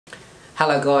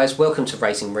Hello guys, welcome to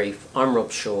Raising Reef. I'm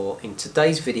Rob Shaw. In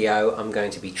today's video I'm going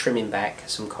to be trimming back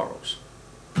some corals.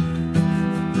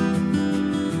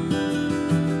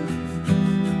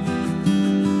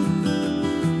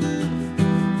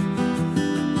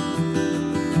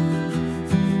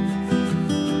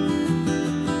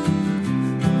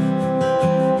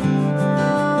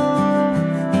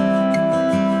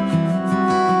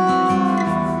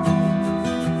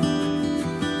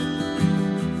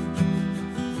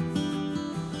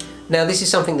 Now this is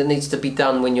something that needs to be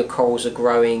done when your corals are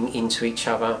growing into each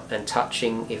other and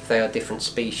touching. If they are different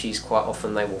species, quite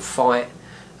often they will fight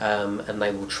and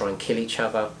they will try and kill each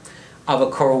other.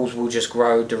 Other corals will just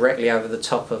grow directly over the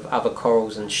top of other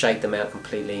corals and shade them out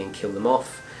completely and kill them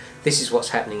off. This is what's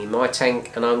happening in my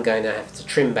tank, and I'm going to have to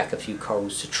trim back a few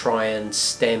corals to try and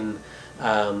stem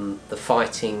the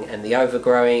fighting and the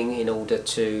overgrowing in order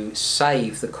to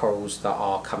save the corals that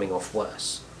are coming off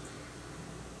worse.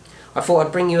 I thought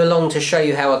I'd bring you along to show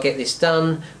you how I get this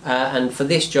done, and for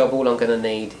this job all I'm going to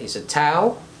need is a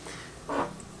towel,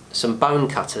 some bone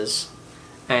cutters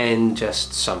and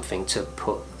just something to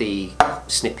put the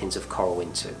snippings of coral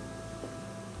into.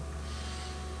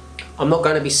 I'm not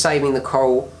going to be saving the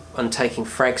coral and taking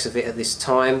frags of it at this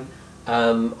time.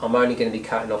 I'm only going to be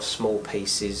cutting off small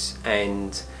pieces,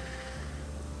 and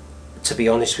to be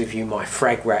honest with you, my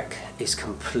frag rack is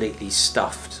completely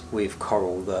stuffed with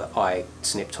coral that I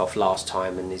snipped off last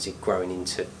time, and is it growing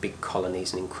into big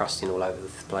colonies and encrusting all over the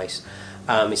place.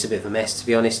 It's a bit of a mess, to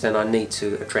be honest, and I need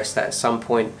to address that at some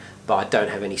point, but I don't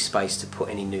have any space to put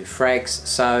any new frags,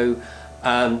 so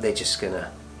they're just going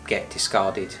to get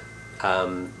discarded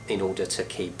in order to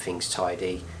keep things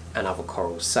tidy and other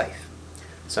corals safe.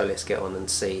 So let's get on and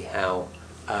see how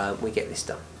we get this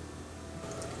done.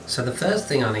 So the first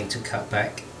thing I need to cut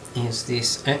back is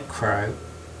this acro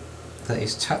that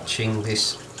is touching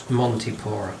this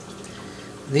Montipora.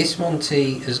 This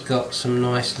Monty has got some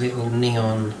nice little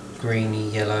neon greeny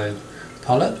yellow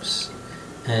polyps,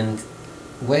 and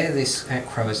where this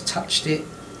acro has touched it,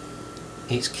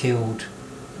 it's killed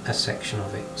a section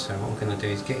of it. So what I'm going to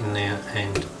do is get in there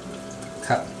and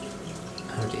cut.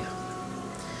 Oh dear.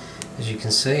 As you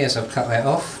can see, as I've cut that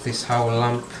off, this whole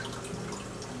lump,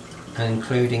 and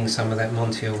including some of that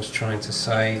Monty I was trying to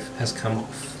save, has come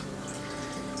off.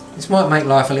 This might make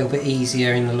life a little bit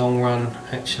easier in the long run,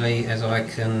 actually, as I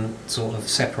can sort of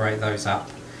separate those up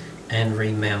and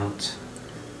remount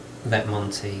that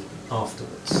Monty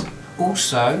afterwards.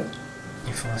 Also,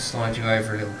 if I slide you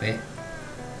over a little bit,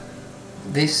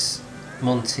 this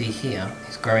Monty here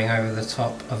is growing over the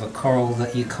top of a coral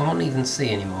that you can't even see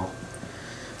anymore.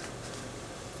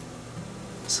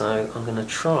 So I'm going to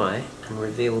try and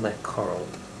reveal that coral.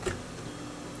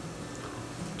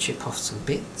 Chip off some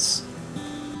bits.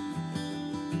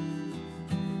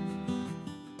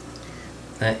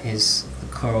 That is the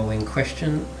coral in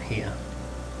question here,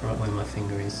 right where my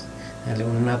finger is. That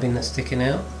little nubbin that's sticking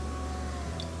out,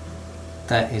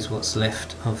 that is what's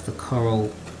left of the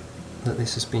coral that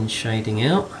this has been shading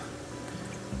out.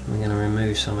 We're going to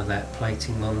remove some of that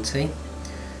plating Monty.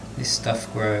 This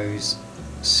stuff grows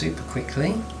super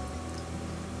quickly,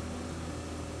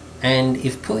 and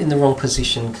if put in the wrong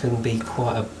position can be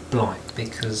quite a blight,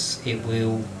 because it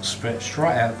will stretch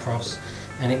right out across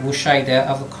and it will shade out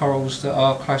other corals that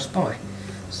are close by.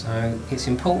 So it's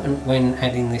important when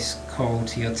adding this coral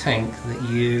to your tank that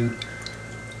you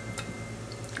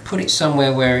put it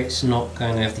somewhere where it's not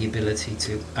going to have the ability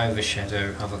to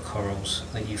overshadow other corals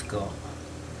that you've got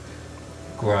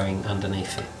growing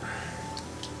underneath it.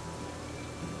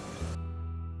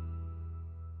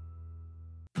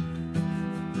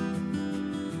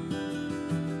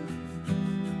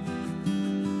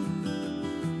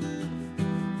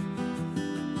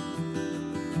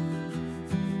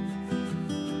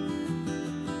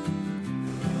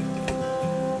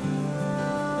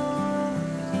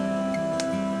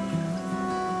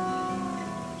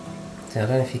 I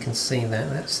don't know if you can see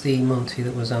that, that's the Monty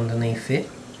that was underneath it.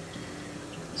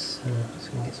 So let's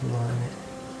get some light on it.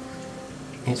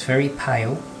 It's very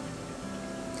pale,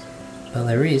 but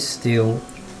there is still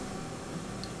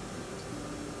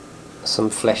some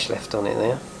flesh left on it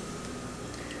there.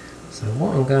 So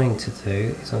what I'm going to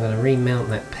do is I'm going to remount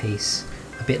that piece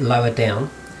a bit lower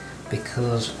down,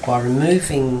 because by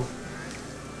removing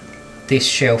this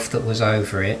shelf that was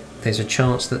over it, there's a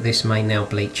chance that this may now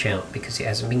bleach out because it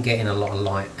hasn't been getting a lot of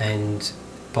light, and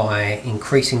by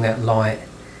increasing that light,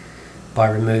 by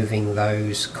removing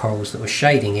those corals that were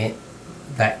shading it,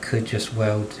 that could just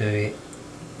well do it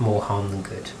more harm than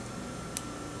good.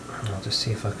 And I'll just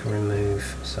see if I can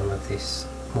remove some of this,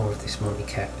 more of this Monty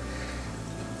cap.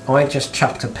 I just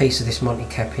chucked a piece of this Monty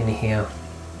cap in here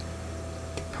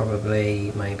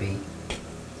probably maybe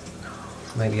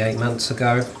 8 months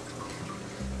ago,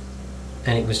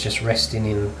 and it was just resting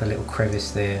in a little crevice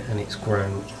there, and it's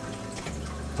grown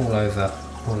all over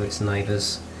all of its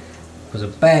neighbours. It was a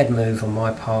bad move on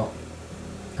my part,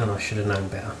 and I should have known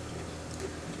better.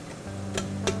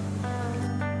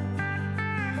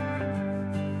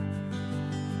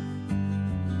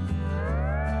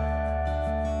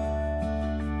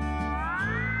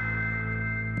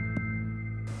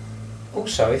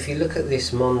 Also, if you look at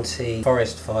this Monty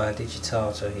Forest Fire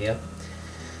digitata here,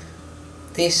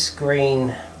 this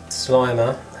green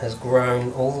Slimer has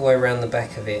grown all the way around the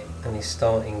back of it and is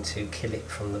starting to kill it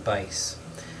from the base.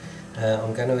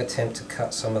 I'm going to attempt to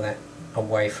cut some of that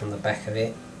away from the back of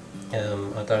it.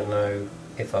 I don't know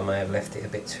if I may have left it a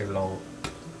bit too long,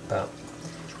 but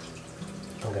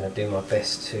I'm going to do my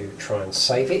best to try and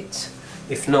save it.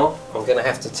 If not, I'm going to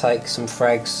have to take some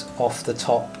frags off the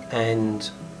top and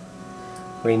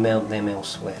remount them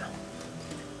elsewhere.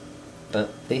 But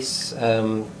this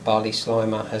barley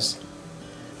Slimer has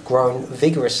grown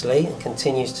vigorously and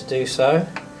continues to do so.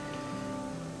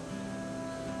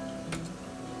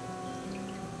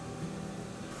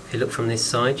 If you look from this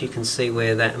side, you can see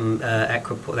where that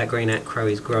that green acro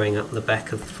is growing up the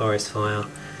back of the forest fire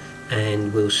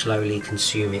and will slowly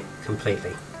consume it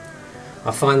completely.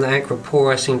 I find that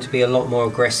Acropora seem to be a lot more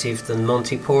aggressive than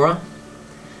Montipora,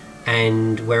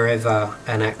 and wherever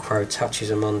an acro touches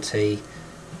a Monty,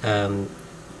 the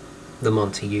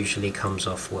Monty usually comes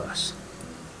off worse.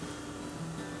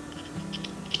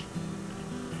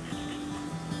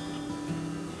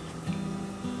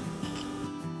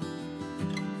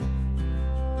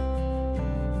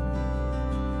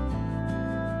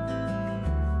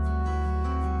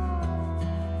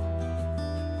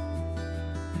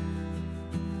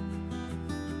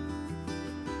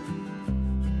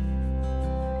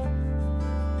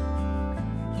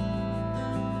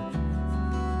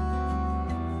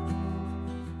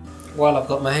 While I've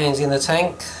got my hands in the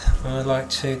tank, I like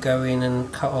to go in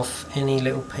and cut off any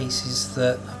little pieces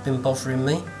that have been bothering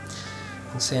me.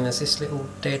 And seeing as this little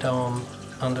dead arm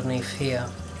underneath here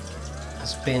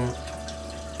has been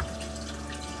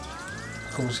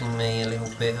causing me a little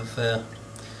bit of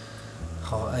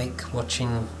heartache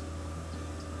watching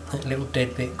that little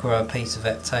dead bit grow a piece of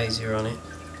Aptasia on it,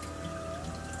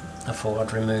 I thought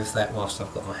I'd remove that whilst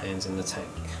I've got my hands in the tank.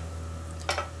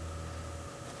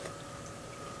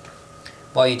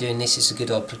 While you're doing this, it's a good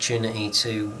opportunity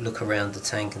to look around the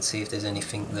tank and see if there's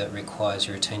anything that requires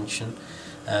your attention.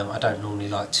 I don't normally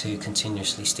like to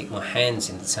continuously stick my hands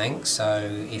in the tank, so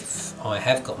if I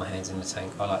have got my hands in the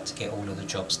tank, I like to get all of the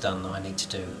jobs done that I need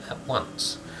to do at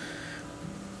once.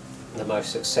 The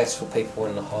most successful people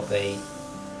in the hobby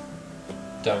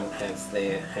don't have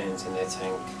their hands in their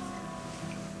tank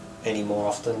any more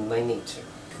often than they need to.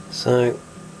 So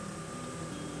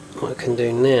what I can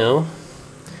do now,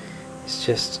 it's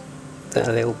just that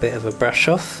a little bit of a brush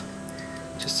off,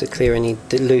 just to clear any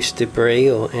loose debris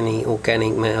or any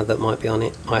organic matter that might be on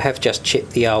it. I have just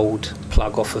chipped the old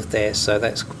plug off of there, so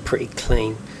that's pretty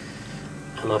clean.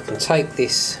 And I can take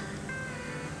this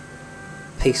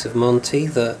piece of Monty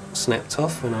that snapped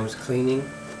off when I was cleaning,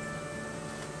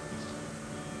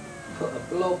 put a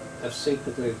blob of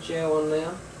super glue gel on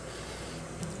there,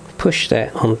 push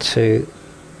that onto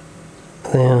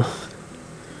there.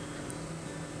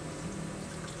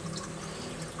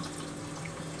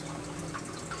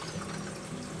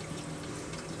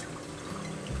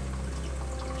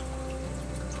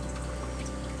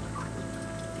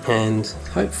 And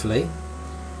hopefully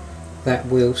that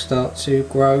will start to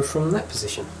grow from that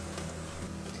position.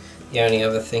 The only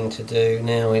other thing to do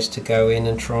now is to go in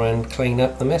and try and clean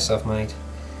up the mess I've made.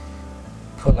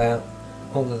 Pull out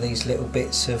all of these little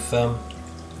bits of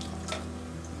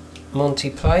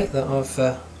Monty plate that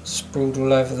I've sprawled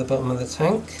all over the bottom of the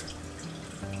tank.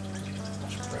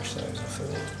 Just brush those off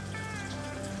of there.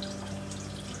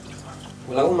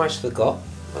 Well, I almost forgot.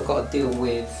 I've got to deal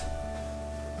with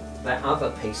that other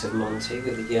piece of Monty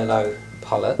with the yellow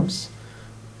polyps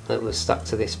that was stuck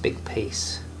to this big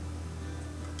piece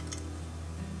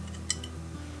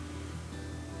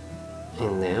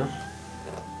in there.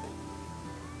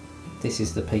 This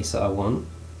is the piece that I want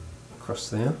across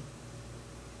there.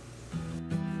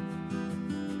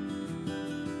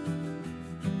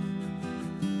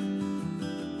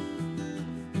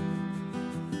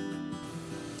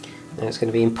 Now it's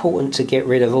going to be important to get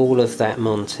rid of all of that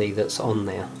Monty that's on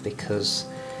there, because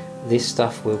this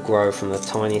stuff will grow from the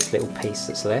tiniest little piece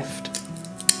that's left,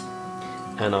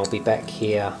 and I'll be back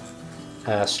here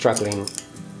struggling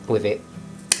with it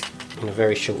in a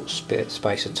very short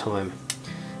space of time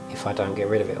if I don't get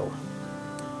rid of it all.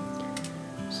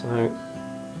 So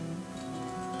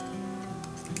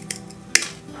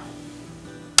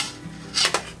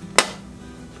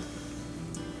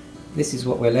this is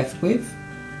what we're left with.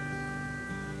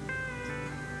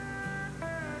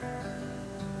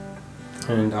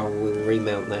 And I will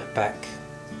remount that back.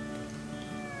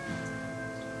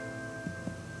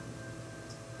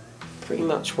 Pretty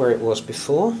much where it was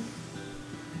before.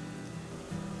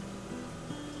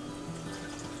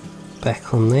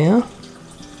 Back on there.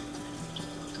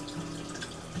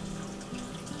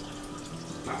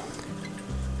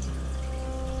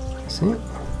 That's it.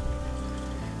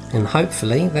 And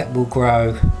hopefully that will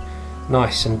grow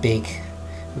nice and big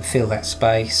and fill that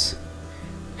space,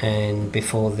 and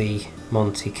before the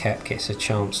Monty cap gets a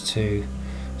chance to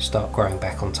start growing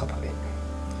back on top of it.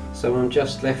 So I'm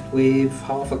just left with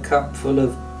half a cup full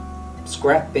of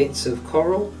scrap bits of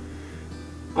coral.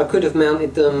 I could have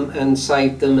mounted them and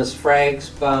saved them as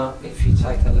frags, but if you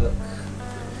take a look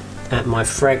at my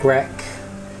frag rack,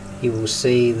 you will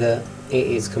see that it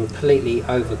is completely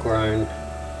overgrown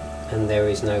and there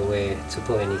is nowhere to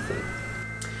put anything.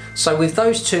 So with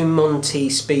those two Monty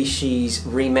species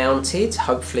remounted,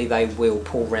 hopefully they will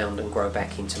pull round and grow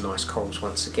back into nice corals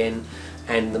once again,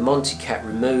 and the Monty cat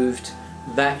removed,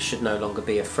 that should no longer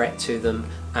be a threat to them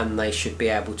and they should be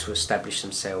able to establish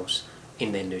themselves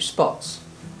in their new spots.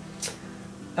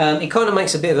 It kind of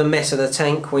makes a bit of a mess of the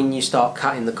tank when you start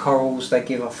cutting the corals. They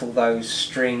give off all those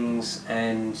strings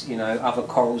and, you know, other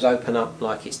corals open up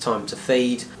like it's time to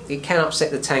feed. It can upset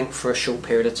the tank for a short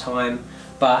period of time,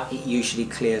 but it usually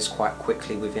clears quite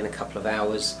quickly. Within a couple of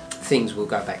hours things will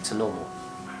go back to normal.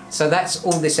 So that's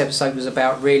all this episode was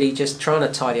about, really, just trying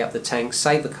to tidy up the tank,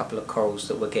 save a couple of corals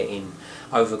that were getting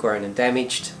overgrown and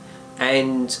damaged,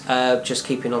 and just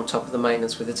keeping on top of the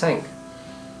maintenance with the tank.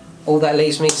 All that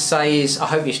leaves me to say is I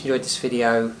hope you enjoyed this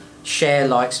video. Share,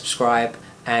 like, subscribe,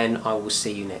 and I will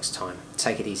see you next time.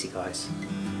 Take it easy, guys.